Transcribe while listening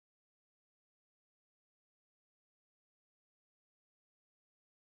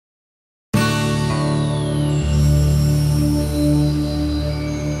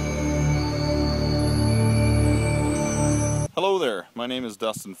Hello there, my name is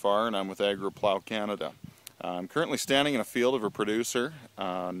Dustin Farr and I'm with Agrowplow Canada. I'm currently standing in a field of a producer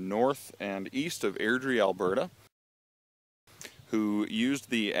north and east of Airdrie, Alberta, who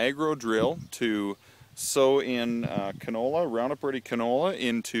used the Agrowdrill to sow in canola, Roundup Ready canola,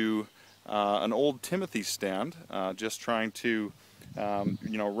 into an old Timothy stand, just trying to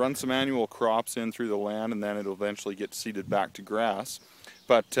run some annual crops in through the land, and then it'll eventually get seeded back to grass.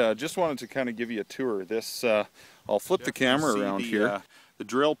 But just wanted to kind of give you a tour. This I'll flip the camera around here. The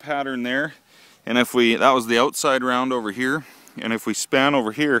drill pattern there, and if that was the outside round over here, and if we span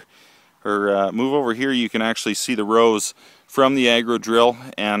over here or move over here, you can actually see the rows from the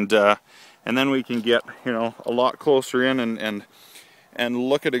Agrowdrill, and then we can get a lot closer in and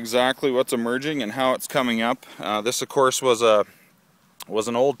look at exactly what's emerging and how it's coming up. This of course was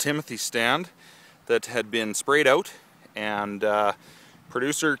an old Timothy stand that had been sprayed out, and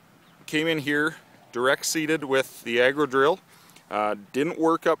producer came in here direct seeded with the Agrowdrill. Didn't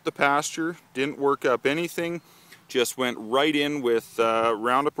work up the pasture, didn't work up anything, just went right in with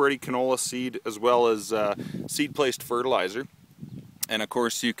Roundup Ready canola seed as well as seed placed fertilizer. And of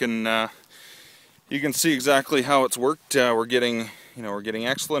course you can see exactly how it's worked. We're getting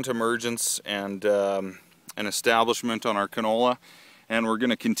excellent emergence and an establishment on our canola, and we're going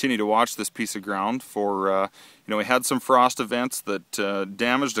to continue to watch this piece of ground for we had some frost events that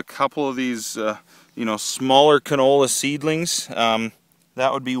damaged a couple of these smaller canola seedlings.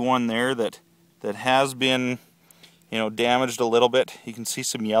 That would be one there that has been damaged a little bit. You can see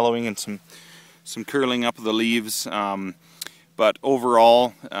some yellowing and some curling up of the leaves. But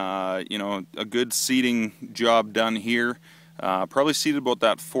overall, a good seeding job done here. Probably seeded about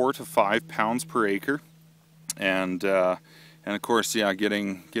that 4 to 5 pounds per acre, and of course, yeah,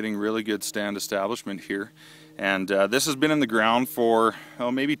 getting really good stand establishment here. And this has been in the ground for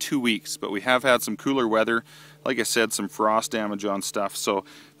maybe 2 weeks, but we have had some cooler weather. Like I said, some frost damage on stuff, so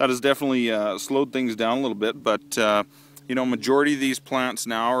that has definitely slowed things down a little bit. But majority of these plants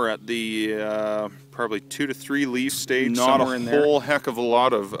now are at the probably 2 to 3 leaf stage. Not a whole heck of a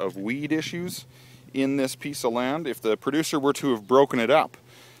lot of weed issues in this piece of land. If the producer were to have broken it up,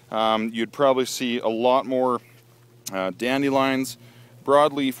 you'd probably see a lot more dandelions,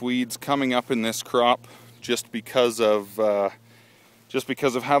 broadleaf weeds coming up in this crop, just because of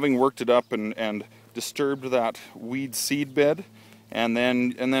having worked it up and disturbed that weed seed bed. And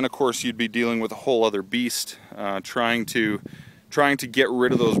then of course you'd be dealing with a whole other beast, trying to get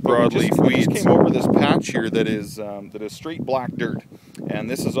rid of those broadleaf weeds. We just came over this patch here that is straight black dirt, and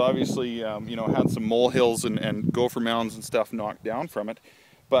this has obviously had some molehills and gopher mounds and stuff knocked down from it.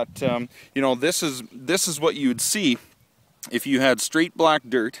 But this is what you would see if you had straight black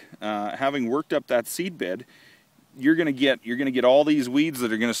dirt. Having worked up that seed bed, you're gonna get all these weeds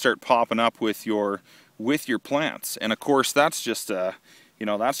that are gonna start popping up with your plants. And of course, that's just an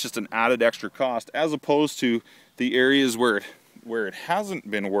added extra cost, as opposed to the areas where it hasn't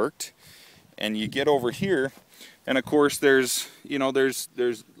been worked. And you get over here, and of course there's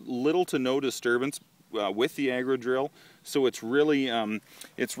little to no disturbance with the Agrowdrill, so it's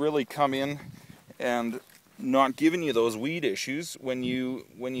really come in and not giving you those weed issues when you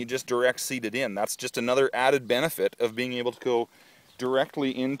just direct seed it in. That's just another added benefit of being able to go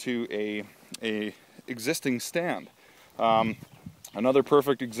directly into a existing stand. Another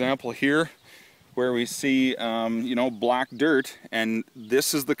perfect example here, where we see black dirt, and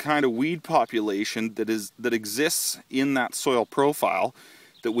this is the kind of weed population that exists in that soil profile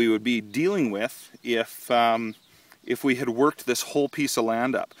that we would be dealing with if we had worked this whole piece of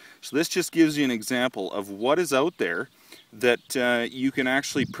land up. So this just gives you an example of what is out there that you can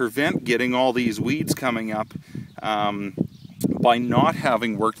actually prevent getting all these weeds coming up by not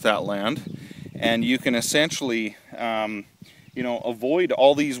having worked that land, and you can essentially avoid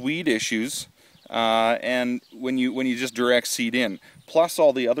all these weed issues and when you just direct seed in, plus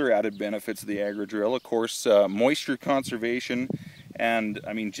all the other added benefits of the Agrowdrill, of course, moisture conservation, and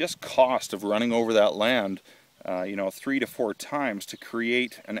I mean just cost of running over that land 3 to 4 times to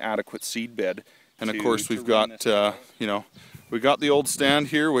create an adequate seed bed. And of course we've got we got the old stand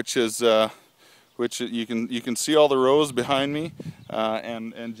here, which you can see all the rows behind me,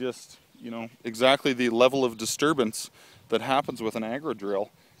 and just exactly the level of disturbance that happens with an Agrowdrill,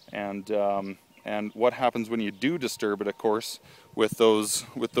 and what happens when you do disturb it, of course, with those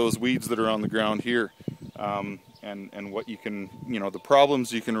weeds that are on the ground here, and what you can the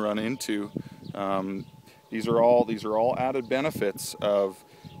problems you can run into. These are all added benefits of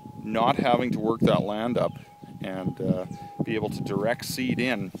not having to work that land up and be able to direct seed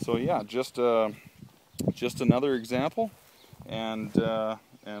in. So yeah, just another example, and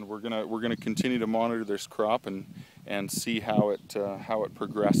we're gonna continue to monitor this crop and and see how it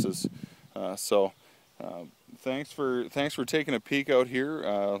progresses. Thanks for taking a peek out here.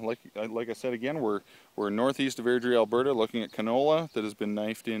 Like I said again, we're northeast of Airdrie, Alberta, looking at canola that has been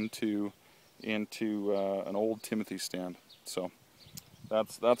knifed into an old Timothy stand. So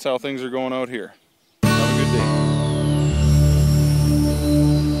that's how things are going out here.